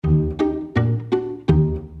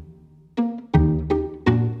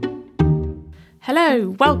Hello,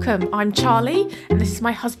 welcome. I'm Charlie, and this is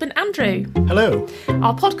my husband Andrew. Hello.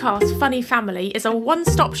 Our podcast, Funny Family, is a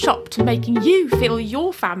one-stop shop to making you feel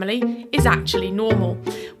your family is actually normal.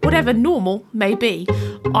 Whatever normal may be.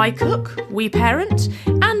 I cook, we parent,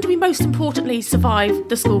 and we most importantly survive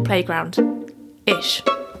the school playground. Ish.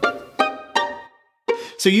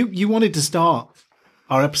 So you wanted to start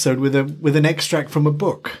our episode with an extract from a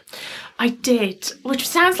book. I did, which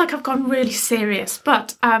sounds like I've gone really serious,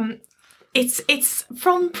 but it's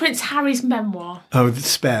from Prince Harry's memoir. Oh, The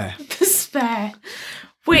Spare. The Spare.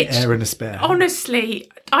 Which, Heir and a Spare. Honestly,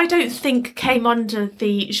 I don't think came under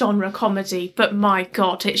the genre comedy, but my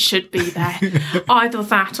God, it should be there. Either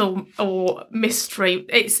that or mystery.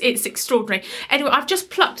 It's extraordinary. Anyway, I've just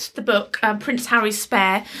plucked the book, Prince Harry's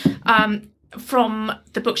Spare, from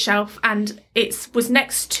the bookshelf, and it was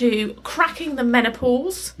next to Cracking the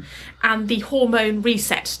Menopause and the Hormone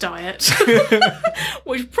Reset Diet,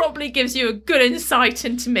 which probably gives you a good insight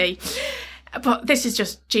into me. But this is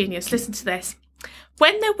just genius. Listen to this.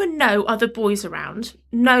 When there were no other boys around,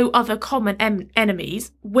 no other common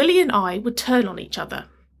enemies, Willie and I would turn on each other.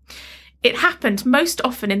 It happened most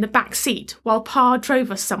often in the back seat while Pa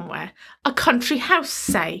drove us somewhere, a country house,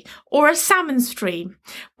 say, or a salmon stream.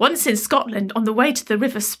 Once in Scotland, on the way to the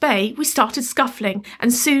River Spey, we started scuffling,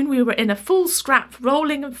 and soon we were in a full scrap,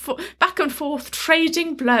 rolling back and forth,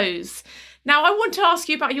 trading blows. Now, I want to ask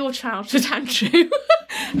you about your childhood, Andrew.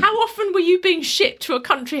 How often were you being shipped to a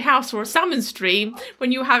country house or a salmon stream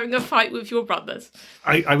when you were having a fight with your brothers?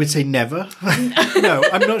 I would say never. No,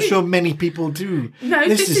 I'm not sure many people do. No,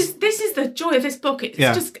 this is the joy of this book. It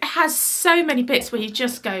just has so many bits where you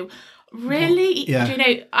just go, really? Yeah. You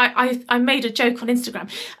know, I made a joke on Instagram.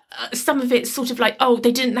 Some of it's sort of like, oh,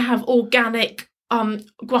 they didn't have organic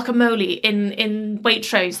guacamole in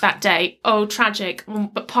Waitrose that day. Oh, tragic.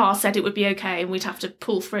 But Pa said it would be okay and we'd have to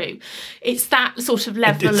pull through. It's that sort of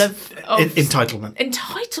level of entitlement.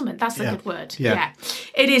 Entitlement, that's a good word. Yeah.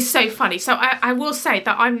 It is so funny. So I will say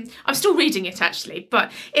that I'm still reading it actually,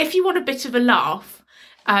 but if you want a bit of a laugh,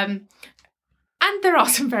 and there are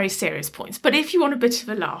some very serious points, but if you want a bit of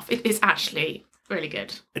a laugh, it is actually really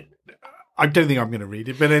good. I don't think I'm going to read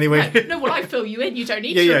it, but anyway. No, well, I fill you in. You don't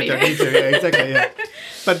need to read it. Yeah, don't need to. Yeah, exactly.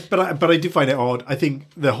 Yeah, but I do find it odd. I think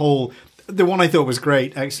the one I thought was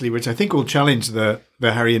great actually, which I think will challenge the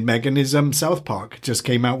Harry and Meghan, is South Park just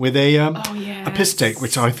came out with a piss take,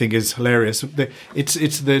 which I think is hilarious.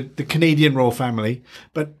 It's the Canadian royal family,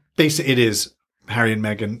 but basically it is Harry and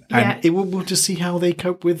Meghan, and we'll just see how they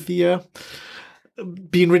cope with the.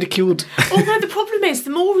 Being ridiculed. Although the problem is,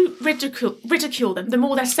 the more we ridicule them, the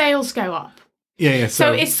more their sales go up. Yeah.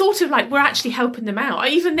 So it's sort of like we're actually helping them out.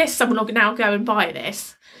 Even this, someone will now go and buy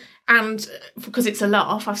this, and because it's a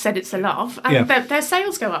laugh, I've said it's a laugh, and their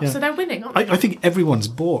sales go up, so they're winning, aren't they? I think everyone's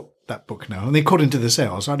bought that book now, and according to the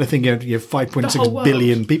sales, I think you have 5.6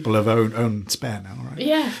 billion people have owned Spare now,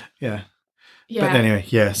 right? Yeah. But anyway,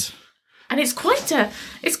 yes. And it's quite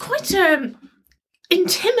a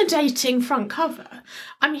intimidating front cover.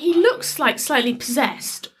 I mean, he looks like slightly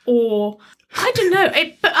possessed, or I don't know.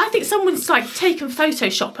 But I think someone's like taken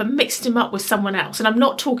Photoshop and mixed him up with someone else. And I'm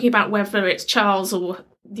not talking about whether it's Charles or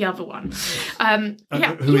the other one.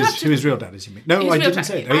 Who his real dad is? You mean? No, I didn't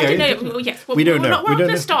say it. I don't know. Well, yes, we don't know. We're not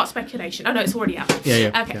going to start speculation. Oh no, it's already out.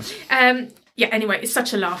 Yeah. Okay. Yeah, anyway, it's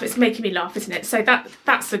such a laugh. It's making me laugh, isn't it? So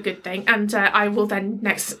that's a good thing. And I will then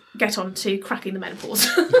next get on to Cracking the Menopause.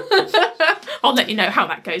 I'll let you know how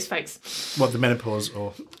that goes, folks. What, the menopause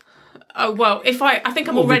or... Oh, well, I think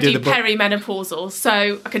I'm already perimenopausal,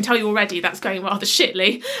 so I can tell you already that's going rather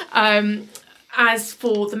shitly. As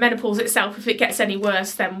for the menopause itself, if it gets any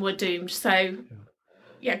worse, then we're doomed. So,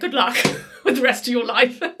 yeah, good luck with the rest of your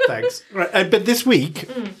life. Thanks. Right, but this week,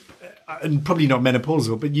 and probably not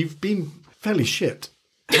menopausal, but you've been fairly shit,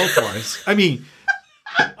 health-wise. I mean,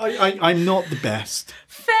 I'm not the best.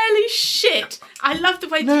 Fairly shit. I love the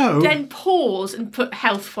way you then pause and put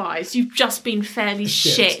health-wise. You've just been fairly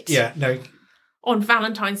shit. Yeah, no. On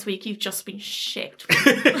Valentine's week, you've just been shit.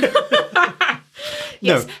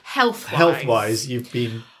 Yes, no, health-wise. Health-wise, you've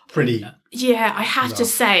been pretty... Yeah, I have to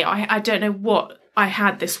say, I don't know what I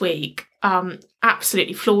had this week.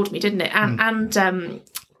 Absolutely floored me, didn't it? And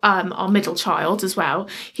our middle child as well.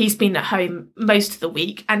 He's been at home most of the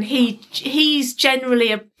week, and he's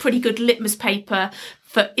generally a pretty good litmus paper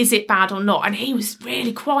for is it bad or not. And he was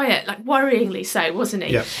really quiet, like worryingly so, wasn't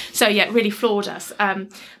he? Yeah. So yeah, it really floored us.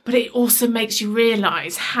 But it also makes you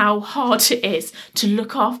realise how hard it is to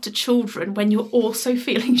look after children when you're also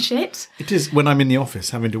feeling shit. It is when I'm in the office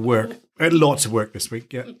having to work. I had lots of work this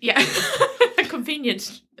week, yeah. Yeah.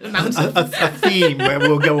 convenient amount a theme where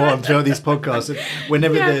we'll go on throughout these podcasts.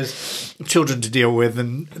 Whenever there's children to deal with,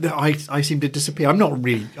 and I seem to disappear. I'm not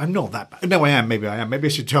that bad. No, I am. Maybe I am. Maybe I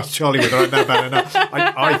should ask Charlie whether I'm that bad enough.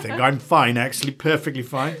 I think I'm fine, actually, perfectly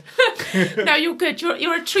fine. No, you're good.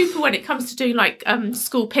 You're a trooper when it comes to doing like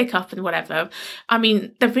school pickup and whatever. I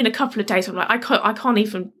mean, there've been a couple of days I'm like, I can't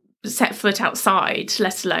even set foot outside,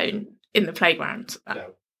 let alone in the playground.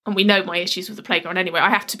 No. And we know my issues with the playground anyway. I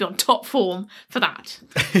have to be on top form for that.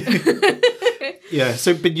 Yeah.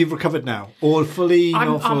 So, but you've recovered now, all fully,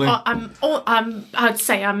 not fully. I'd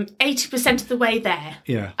say I'm 80% of the way there.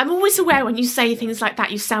 Yeah. I'm always aware when you say things like that,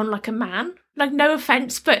 you sound like a man. Like, no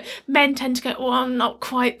offence, but men tend to go, "Oh, I'm not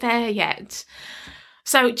quite there yet."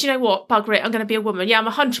 So, do you know what? Bugger it, I'm going to be a woman. Yeah, I'm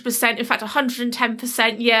 100%, in fact,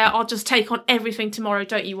 110%. Yeah, I'll just take on everything tomorrow.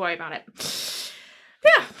 Don't you worry about it.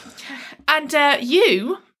 Yeah. And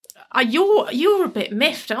you're a bit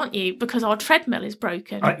miffed, aren't you? Because our treadmill is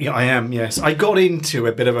broken. I am, yes. I got into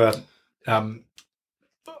a bit of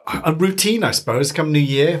a routine, I suppose, come New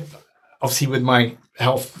Year. Obviously, with my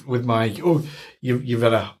health, you've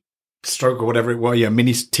had a stroke or whatever it was,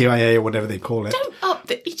 mini TIA or whatever they call it.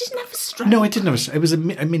 You didn't have a stroke? No, I didn't have a stroke. It was a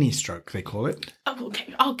mini stroke, they call it. Oh,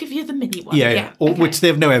 okay. I'll give you the mini one. Yeah. Okay. Which they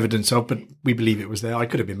have no evidence of, but we believe it was there. I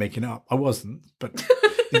could have been making it up. I wasn't, but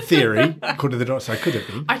in theory, according to the doctor, I could have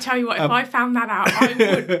been. I tell you what, if I found that out,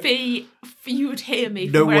 you would hear me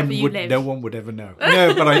from wherever you live. No one would ever know.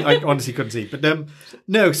 No, but I honestly couldn't see. But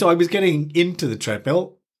no, so I was getting into the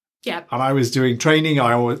treadmill. Yeah. And I was doing training.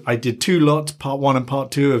 I did 2 lots, part 1 and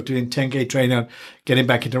part 2 of doing 10K training, getting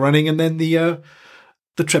back into running, and then the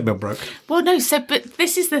treadmill broke. Well, no, but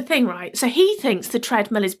this is the thing, right? So he thinks the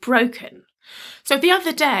treadmill is broken. So the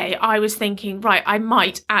other day I was thinking, right, I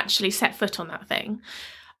might actually set foot on that thing.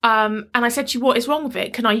 And I said to you, what is wrong with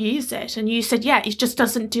it? Can I use it? And you said, yeah, it just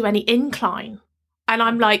doesn't do any incline. And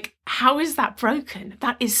I'm like, how is that broken?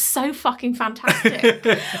 That is so fucking fantastic.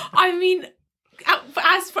 I mean,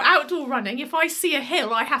 as for outdoor running, if I see a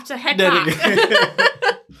hill, I have to head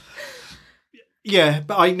back. Yeah,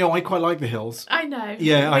 but I know I quite like the hills. I know.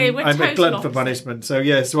 Yeah, I'm a glutton for punishment. So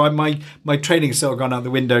yeah, so my training's sort of gone out the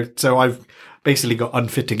window. So I've basically got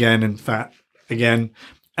unfit again and fat again.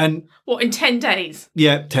 And what, in 10 days?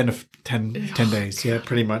 Yeah, 10 days. Yeah,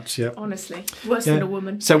 pretty much. Yeah. Honestly, worse than a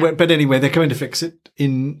woman. So, yeah. But anyway, they're coming to fix it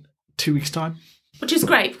in 2 weeks' time. Which is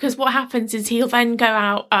great, because what happens is he'll then go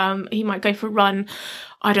out, he might go for a run,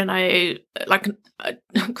 I don't know,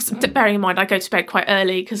 cause bearing in mind I go to bed quite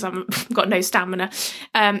early because I've got no stamina.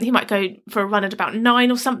 He might go for a run at about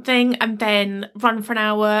 9 or something, and then run for an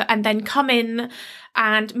hour, and then come in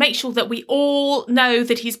and make sure that we all know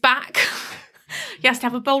that he's back. He has to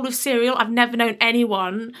have a bowl of cereal. I've never known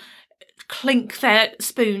anyone clink their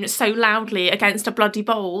spoon so loudly against a bloody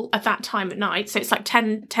bowl at that time at night. So it's like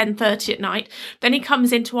 10:30 at night. Then he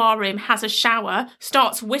comes into our room, has a shower,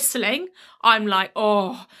 starts whistling. I'm like,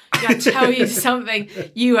 oh, I tell you something,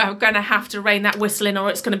 you are going to have to rein that whistle in, or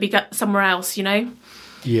it's going to be somewhere else, you know?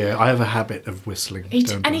 Yeah, I have a habit of whistling.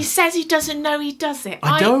 He says he doesn't know he does it.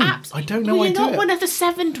 I don't know I do You're not one of the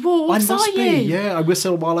 7 dwarves, I must are you? Be. Yeah, I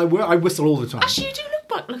whistle while I work. I whistle all the time. Actually, you do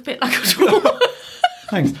look a bit like a dwarf.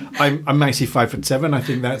 Thanks. I'm actually 5'7". I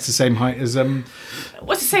think that's the same height as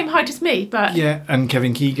What's the same height as me? But yeah, and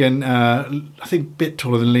Kevin Keegan. I think a bit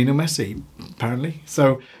taller than Lionel Messi, apparently.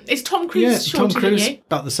 So is Tom Cruise shorter Tom Cruise, than you?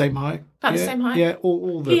 about the same height. About the same height. Yeah,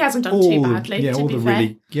 all the. He hasn't done too badly. Yeah, to all be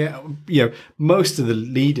the fair. most of the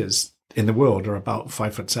leaders in the world are about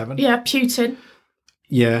 5'7". Yeah, Putin.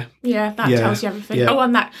 Yeah. Yeah, that tells you everything. Yeah. Oh,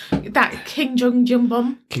 and that Kim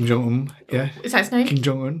Jong-un. Kim Jong-un, yeah. Is that his name? Kim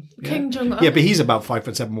Jong-un. Yeah. Kim Jong-un. Yeah, but he's about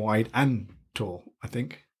 5'7" wide and tall, I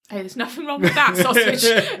think. Hey, there's nothing wrong with that, sausage.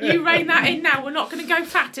 You rein that in now. We're not going to go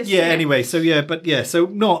fattest. Yeah, here. anyway, so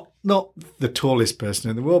not the tallest person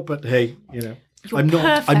in the world, but hey, you know. You're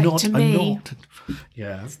perfect to me.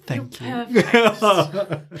 Yeah, thank you.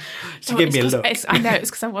 She gave me a look. I know, it's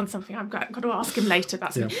because I want something. I've got to ask him later.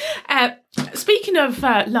 That's me. Speaking of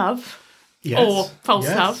love, yes. or false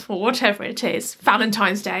love, or whatever it is,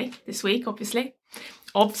 Valentine's Day this week, obviously.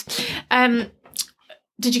 Did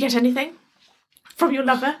you get anything from your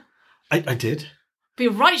lover? I did. Be a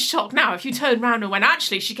right shock now if you turn round and went,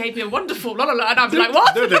 actually, she gave me a wonderful la la la, and I'd be like,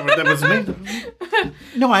 what? No, that wasn't me.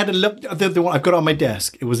 No, I had the one I've got on my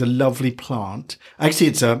desk. It was a lovely plant. Actually,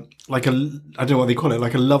 it's I don't know what they call it,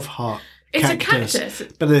 like a love heart. It's cactus. a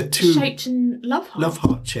cactus. But they're two shaped in love heart. Love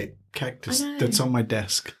heart shaped cactus that's on my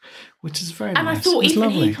desk, which is very nice. And I thought it's even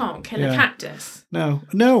lovely. he can't kill a cactus. No.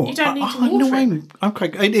 You don't need to water it. I'm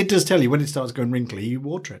quite. It does tell you when it starts going wrinkly, you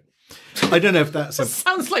water it. I don't know if that's a...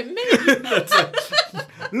 Sounds like me.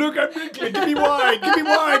 Look, I'm drinking. Give me wine.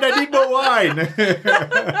 I need more wine.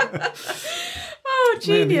 Oh,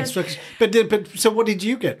 genius. But so what did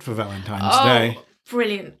you get for Valentine's Day?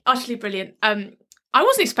 Brilliant. Utterly brilliant. I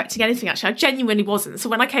wasn't expecting anything, actually. I genuinely wasn't. So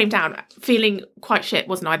when I came down feeling quite shit,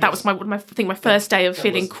 wasn't I? That was my first day of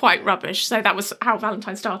feeling quite rubbish. So that was how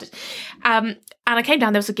Valentine started. And I came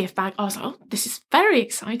down, there was a gift bag. I was like, oh, this is very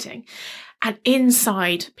exciting. And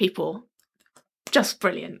inside, people, just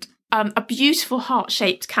brilliant. A beautiful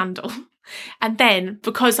heart-shaped candle. And then,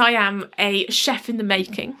 because I am a chef in the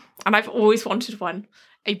making, and I've always wanted one,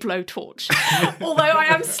 a blowtorch. Although I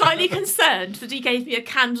am slightly concerned that he gave me a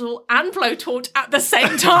candle and blowtorch at the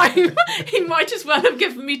same time. He might as well have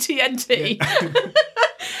given me TNT. Yeah.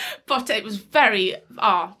 But it was very...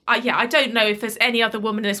 I don't know if there's any other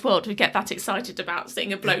woman in this world who'd get that excited about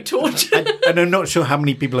seeing a blowtorch. And I'm not sure how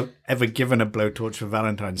many people have ever given a blowtorch for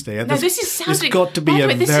Valentine's Day. No, this is sounding... There's got to be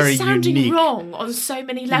this very is sounding unique... wrong on so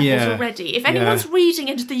many levels already. If anyone's reading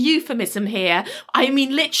into the euphemism here, I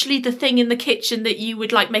mean literally the thing in the kitchen that you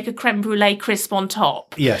would like make a creme brulee crisp on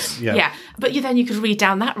top. Yes, yeah. Yeah, but then you could read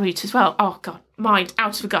down that route as well. Oh, God. Mind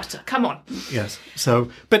out of the gutter. Come on. Yes. So,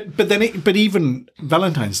 but even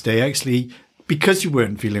Valentine's Day, actually, because you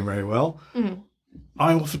weren't feeling very well,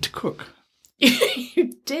 I offered to cook.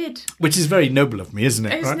 You did. Which is very noble of me, isn't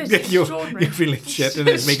it? Isn't right? it You're feeling shit, and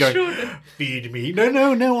it's me going, feed me.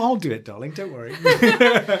 No, I'll do it, darling. Don't worry.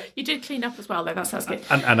 You did clean up as well, though. That sounds good.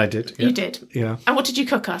 And I did. Yeah. You did. Yeah. And what did you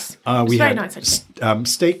cook us? We very had nice.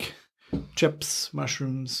 Steak, chips,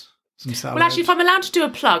 mushrooms. Some salad. Well, actually, if I'm allowed to do a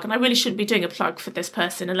plug, and I really shouldn't be doing a plug for this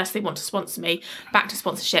person unless they want to sponsor me, back to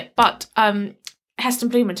sponsorship. But Heston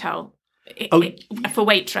Blumenthal, for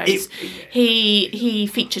Waitrose, he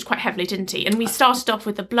featured quite heavily, didn't he? And we started off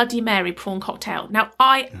with a Bloody Mary prawn cocktail. Now,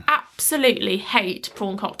 I absolutely hate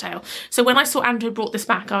prawn cocktail. So when I saw Andrew brought this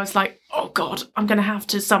back, I was like, oh, God, I'm going to have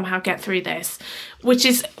to somehow get through this. Which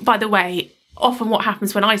is, by the way, often what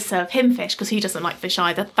happens when I serve him fish, because he doesn't like fish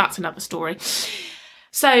either. That's another story.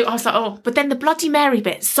 So I was like, but then the Bloody Mary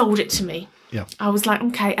bit sold it to me. Yeah. I was like,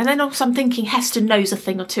 okay. And then also I'm thinking Heston knows a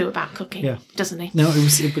thing or two about cooking, doesn't he? No, it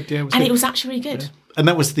was it was actually really good. Yeah. And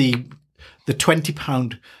that was the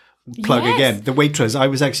 £20 plug again. The Waitrose, I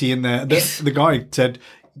was actually in there. The guy said,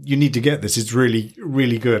 you need to get this. It's really,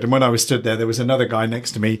 really good. And when I was stood there was another guy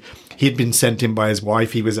next to me. He'd been sent in by his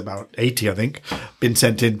wife. He was about 80, I think, been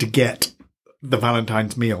sent in to get the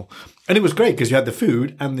Valentine's meal. And it was great because you had the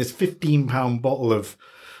food and this £15 bottle of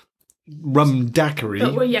rum daiquiri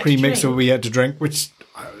pre-mixed that we had to drink, which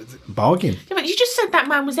bargain. Yeah, but you just said that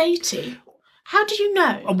man was 80. How do you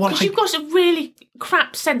know? Because you've got a really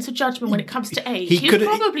crap sense of judgment when it comes to age. He was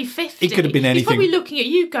probably 50. He could have been anything. He's probably looking at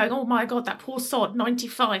you going, oh my God, that poor sod,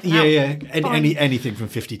 95. Anything from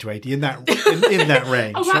 50 to 80 in that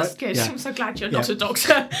range. Oh, that's right? good. Yeah. I'm so glad you're not a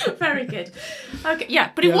doctor. Very good. Okay,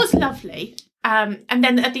 yeah, but it was lovely. And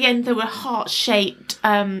then at the end there were heart-shaped...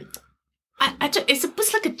 it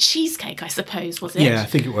was like a cheesecake, I suppose, was it? Yeah, I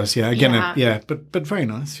think it was. Yeah, again, but very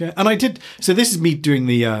nice. Yeah, and I did. So this is me doing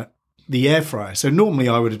the air fryer. So normally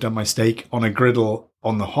I would have done my steak on a griddle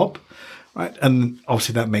on the hob, right? And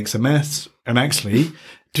obviously that makes a mess. And actually,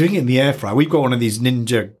 doing it in the air fryer, we've got one of these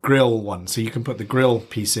Ninja grill ones, so you can put the grill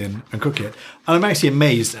piece in and cook it. And I'm actually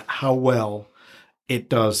amazed at how well it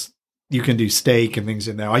does. You can do steak and things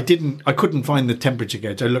in there. I couldn't find the temperature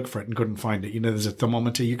gauge. I looked for it and couldn't find it. You know, there's a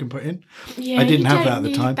thermometer you can put in. Yeah, I didn't have that at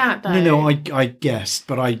the time. That, though. No, I guessed,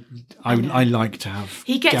 but I like to have.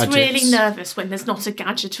 He gets gadgets. really nervous when there's not a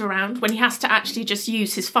gadget around. When he has to actually just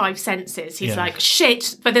use his 5 senses, he's like,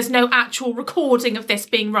 shit. But there's no actual recording of this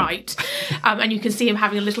being right, and you can see him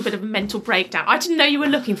having a little bit of a mental breakdown. I didn't know you were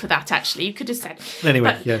looking for that. Actually, you could have said.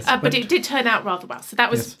 Anyway, but, yes, but it did turn out rather well. So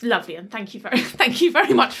that was lovely, and thank you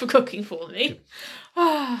very much for cooking for me.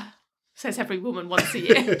 Says every woman once a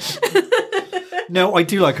year. No, I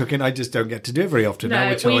do like cooking. I just don't get to do it very often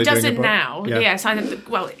now. He doesn't now. Yeah. Yes,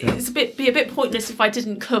 it's be a bit pointless if I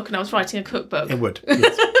didn't cook and I was writing a cookbook. It would.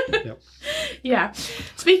 Yes. Yep. Yeah.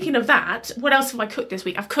 Speaking of that, what else have I cooked this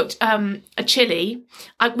week? I've cooked a chili,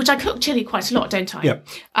 which I cook chili quite a lot, don't I? Yeah.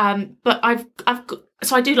 But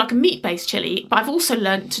so I do like a meat-based chili, but I've also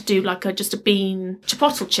learned to do like just a bean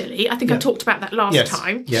chipotle chili. I think I talked about that last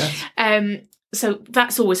time. Yeah. So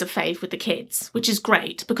that's always a fave with the kids, which is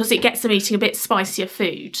great because it gets them eating a bit spicier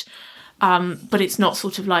food. But it's not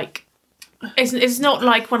sort of like... It's not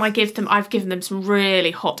like when I've given them some really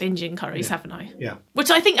hot Indian curries, haven't I? Yeah. Which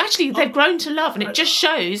I think actually they've grown to love. And it just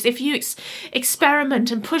shows if you experiment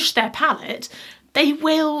and push their palate, they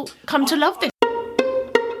will come to love this.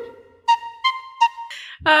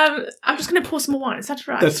 I'm just going to pour some more wine. Is that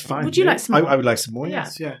right? That's fine. Would you like some more? I would like some more,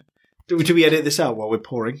 yes, yeah. Do we edit this out while we're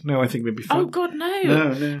pouring? No, I think we'd be fine. Oh, God, no.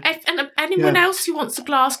 No. And anyone else who wants a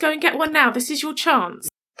glass, go and get one now. This is your chance.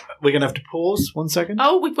 We're going to have to pause 1 second.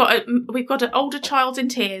 Oh, we've got an older child in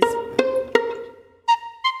tears.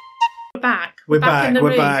 We're back in the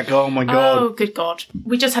room. We're back. Oh my God. Oh, good God.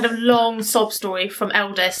 We just had a long sob story from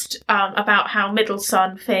eldest about how middle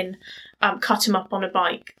son, Finn, cut him up on a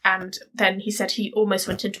bike, and then he said he almost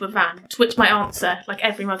went into a van, to which my answer, like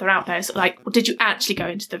every mother out there, is like, well, did you actually go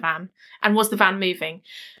into the van? And was the van moving?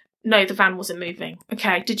 No, the van wasn't moving.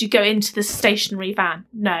 Okay, did you go into the stationary van?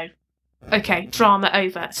 No. Okay, drama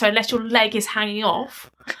over. So unless your leg is hanging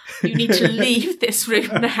off, you need to leave this room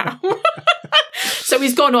now. So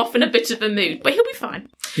he's gone off in a bit of a mood, but he'll be fine.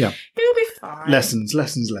 Yeah. He'll be fine. Lessons.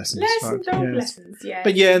 Lessons, Right. old lessons, yeah.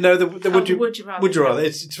 But yeah, no, the would you rather.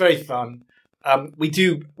 It's very fun. We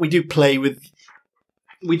do play with,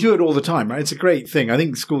 we do it all the time, right? It's a great thing. I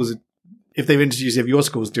think schools, if they've introduced, if your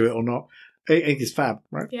schools do it or not, I think it's fab,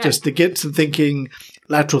 right? Yeah. Just to get some thinking,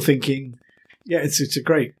 lateral thinking. Yeah, it's a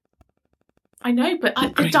great. I know, but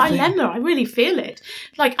the dilemma, I really feel it.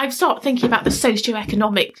 Like, I've started thinking about the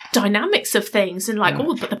socioeconomic dynamics of things and like,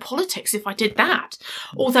 but the politics if I did that.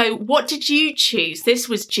 Although, what did you choose? This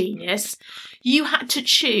was genius. You had to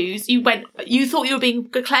choose, you thought you were being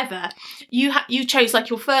clever. You chose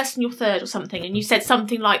like your first and your third or something, and you said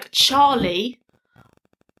something like Charlie,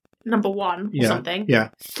 number 1 or something. Yeah.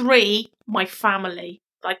 3, my family,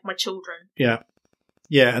 like my children. Yeah.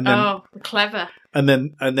 Yeah, and then clever. And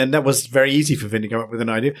then that was very easy for Vin to come up with an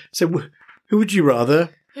idea. So, who would you rather?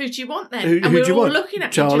 Who do you want then? Who do you want? Looking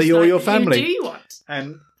at Charlie or your family? Who do you want?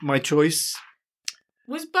 And my choice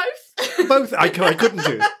was both. Both. I couldn't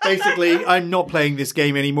do. Basically, I'm not playing this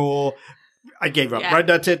game anymore. I gave up. Yeah. Right?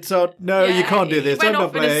 That's it. So no, you can't do this. I'm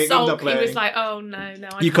not playing. I'm not playing. He was like, "Oh no,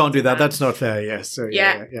 you can't do that. That's not fair." Yes. So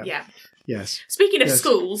yeah. Yes. Speaking of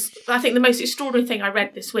schools, I think the most extraordinary thing I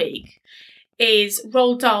read this week is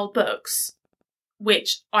Roald Dahl books,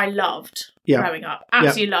 which I loved growing up.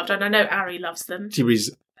 Absolutely loved, and I know Ari loves them.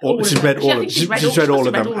 She's read all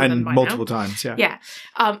of them and multiple times. Yeah. Yeah.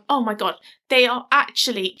 Oh my God, they are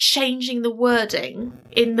actually changing the wording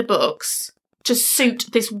in the books to suit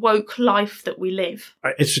this woke life that we live.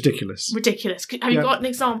 It's ridiculous. Ridiculous. Have you got an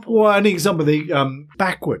example? Well, an example, the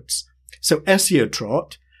backwards. So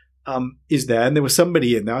Essiotrot is there, and there was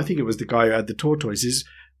somebody in there. I think it was the guy who had the tortoises.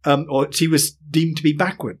 Or she was deemed to be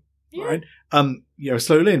backward, right?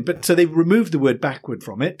 Slowly in. But so they removed the word backward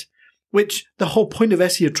from it, which the whole point of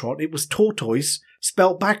Essiotrot, it was tortoise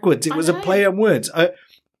spelt backwards. It was a play on words. And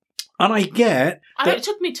I get that, it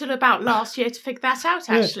took me till about last year to figure that out,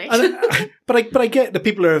 actually. But I get that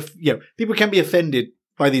people are, people can be offended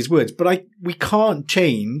by these words, but we can't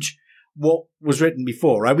change what was written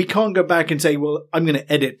before, right? We can't go back and say, well, I'm going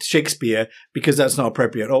to edit Shakespeare because that's not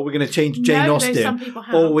appropriate, or we're going to change Jane Austen,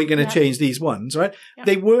 or we're going to change these ones, right? Yeah.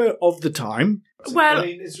 They were of the time. Well,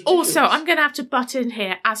 also, I'm going to have to butt in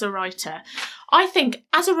here as a writer. I think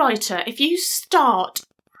as a writer, if you start,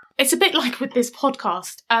 it's a bit like with this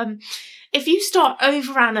podcast, if you start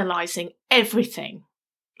overanalyzing everything,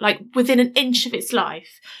 like within an inch of its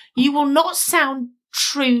life, you will not sound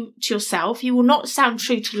true to yourself. You will not sound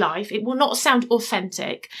true to life. It will not sound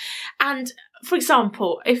authentic. And for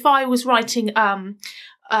example, if I was writing, I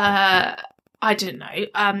don't know,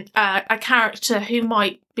 a character who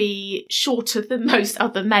might be shorter than most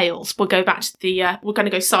other males. We'll go back to the, we're going to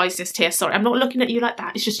go sizist here. Sorry, I'm not looking at you like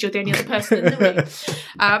that. It's just you're the only other person in the room.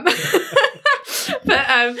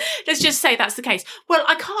 But let's just say that's the case. Well,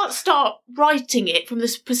 I can't start writing it from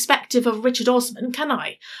the perspective of Richard Osman, can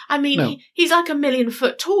I? I mean, no. He's like 1 million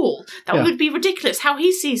foot tall. That would be ridiculous. How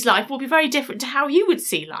he sees life will be very different to how you would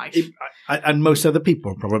see life. And most other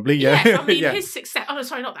people, probably, Yeah, I mean, his success... Oh, no,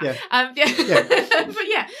 sorry, not that.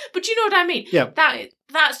 But you know what I mean? Yeah.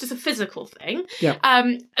 That's just a physical thing. Yeah.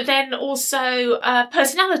 Then also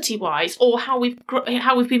personality-wise, or how we've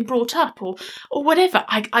been brought up, or whatever.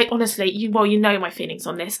 I honestly, you know my feelings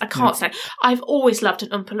on this. I can't say. I've always loved an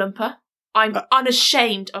Oompa Loompa. I'm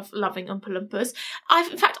unashamed of loving Oompa Loompas.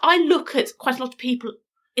 In fact, I look at quite a lot of people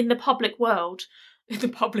in the public world. In the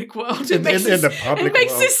public world. It makes it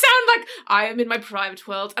sound like I am in my private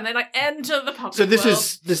world and then I enter the public world. So this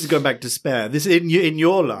is going back to Spare. This in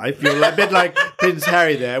your life, you're a bit like Prince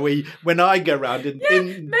Harry there, when I go around in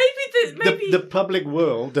the public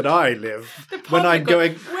world that I live, when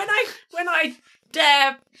I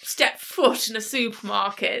dare step foot in a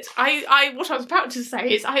supermarket, what I was about to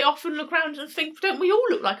say is I often look around and think, don't we all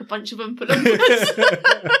look like a bunch of Oompa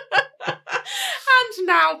Loompas? And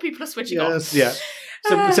now people are switching off. Yeah.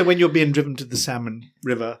 So when you're being driven to the Salmon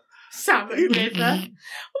River, or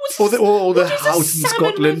the house in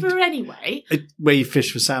Scotland, River anyway, where you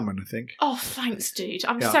fish for salmon, I think. Oh, thanks, dude.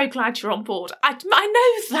 I'm so glad you're on board. I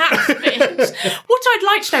know that bit. What I'd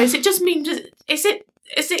like to know is, it just means, is it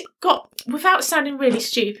got, without sounding really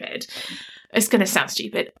stupid, it's going to sound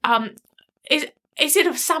stupid. Is it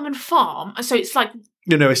a salmon farm? So it's like,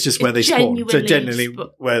 no, it's just where they spawn. So generally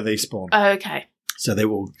where they spawn. Okay. So they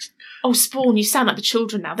will. Oh, spawn! You sound like the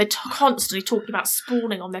children now. They're constantly talking about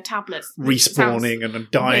spawning on their tablets. Respawning and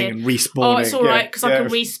dying and respawning. Oh, it's all right, because I can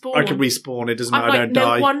respawn. I can respawn. It doesn't matter. I don't no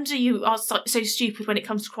die. No wonder you are so stupid when it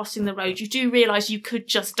comes to crossing the road. You do realise you could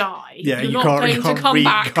just die. Yeah, You're not going to come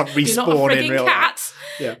back. Can't respawn. You're not a frigging cat.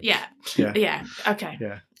 Yeah. Okay.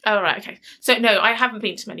 Yeah. Oh, right. Okay. So no, I haven't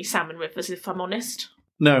been to many salmon rivers, if I'm honest.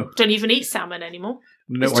 No. Don't even eat salmon anymore.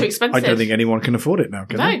 No, it's too expensive. I don't think anyone can afford it now,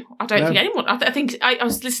 can they? No, I don't think anyone. I think I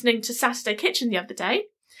was listening to Saturday Kitchen the other day.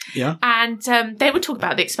 Yeah. And they were talking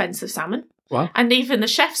about the expense of salmon. Wow. And even the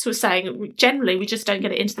chefs were saying, generally, we just don't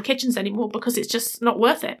get it into the kitchens anymore because it's just not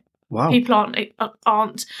worth it. Wow. People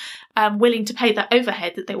aren't willing to pay that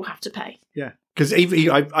overhead that they will have to pay. Yeah. Because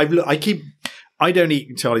I don't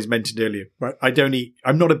eat, Charlie's mentioned earlier, right?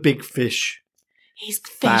 I'm not a big fish. He's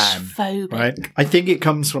fish phobic. Right? I think it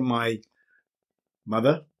comes from my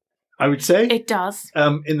mother, I would say. It does.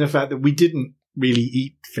 In the fact that we didn't really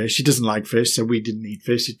eat fish. She doesn't like fish, so we didn't eat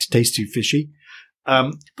fish. It tastes too fishy.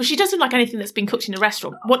 But she doesn't like anything that's been cooked in a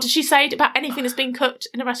restaurant. What did she say about anything that's been cooked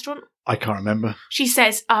in a restaurant? I can't remember. She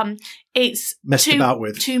says it's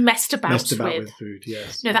too messed about with food,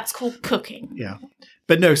 yes. No, that's called cooking. Yeah.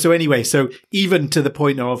 But no, so anyway, so even to the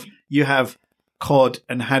point of you have cod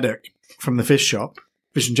and haddock from the fish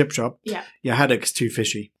and chip shop. Yeah. Your haddock's too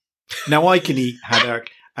fishy. Now I can eat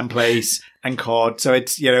haddock and plaice and cod, so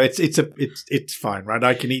it's it's fine, right?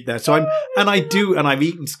 I can eat that. So I've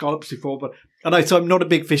eaten scallops before, so I'm not a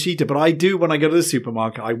big fish eater, but I do when I go to the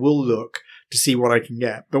supermarket, I will look to see what I can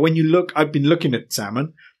get. But when you look, I've been looking at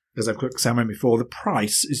salmon because I've cooked salmon before. The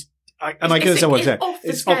price is, I can understand what I'm saying.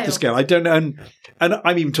 It's off the scale. I don't know, and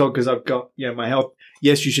I'm even told because I've got my health.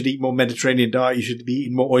 Yes, you should eat more Mediterranean diet. You should be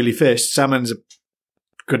eating more oily fish. Salmon's a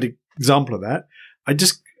good example of that.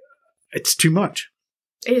 It's too much.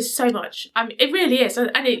 It is so much. I mean, it really is.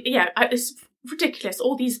 And it's ridiculous.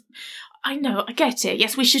 All these, I know, I get it.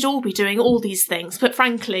 Yes, we should all be doing all these things. But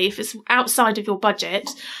frankly, if it's outside of your budget,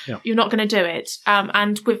 you're not going to do it.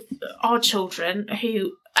 And with our children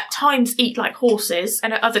who at times eat like horses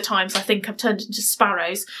and at other times I think have turned into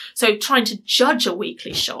sparrows. So trying to judge a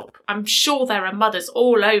weekly shop, I'm sure there are mothers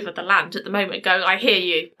all over the land at the moment going, I hear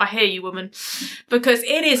you, woman. Because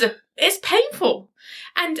it's painful.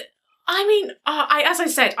 And I mean, as I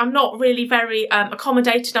said, I'm not really very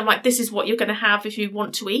accommodated. I'm like, this is what you're going to have if you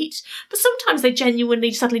want to eat. But sometimes they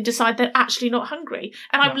genuinely suddenly decide they're actually not hungry.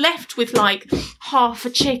 And I'm left with like half a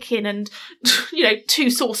chicken and, 2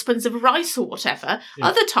 saucepans of rice or whatever. Yeah.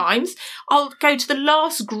 Other times I'll go to the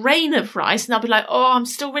last grain of rice and I'll be like, oh, I'm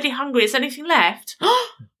still really hungry. Is there anything left?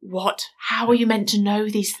 What? How are you meant to know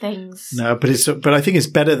these things? No, but I think it's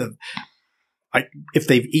better than if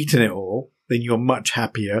they've eaten it all, then you're much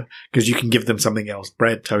happier because you can give them something else,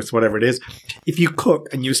 bread, toast, whatever it is. If you cook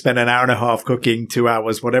and you spend an hour and a half cooking, 2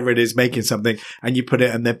 hours, whatever it is, making something, and you put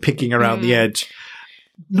it and they're picking around the edge,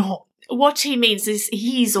 not. What he means is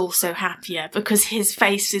he's also happier because his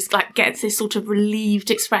face is like gets this sort of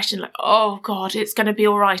relieved expression like, oh God, it's going to be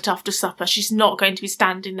all right after supper. She's not going to be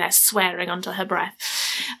standing there swearing under her breath.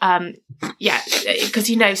 Because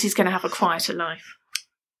he knows he's going to have a quieter life.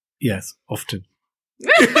 Yes, often.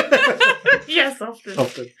 Yes, often.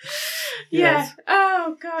 Often. Yeah. Yes.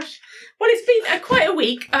 Oh gosh. Well, it's been quite a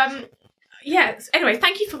week. Anyway,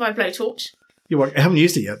 thank you for my blowtorch. I haven't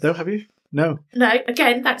used it yet, though, have you? No. No.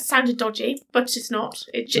 Again, that sounded dodgy, but it's not.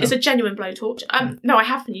 It's a genuine blowtorch. No, I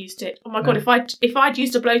haven't used it. Oh my God! If I'd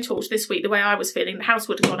used a blowtorch this week, the way I was feeling, the house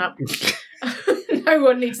would have gone up. No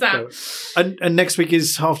one needs that. No. And next week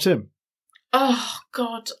is half term. Oh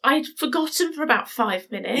God, I'd forgotten for about 5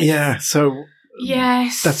 minutes. Yeah. So.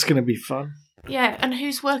 Yes. That's going to be fun. Yeah, and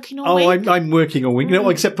who's working all week? I'm working all week. No,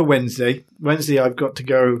 except for Wednesday. Wednesday I've got to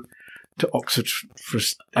go to Oxford for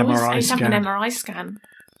an MRI scan. Have an MRI scan.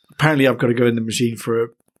 Apparently I've got to go in the machine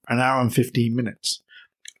for an hour and 15 minutes.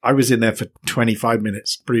 I was in there for 25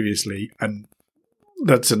 minutes previously, and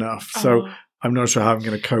that's enough. So I'm not sure how I'm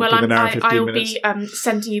going to cope with an hour and 15 minutes. I'll be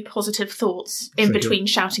sending you positive thoughts in between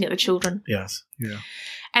shouting at the children. Yes, yeah.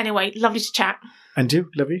 Anyway, lovely to chat. And you,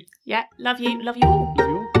 love you. Yeah, love you all. Love you all.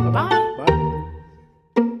 Bye-bye. Bye.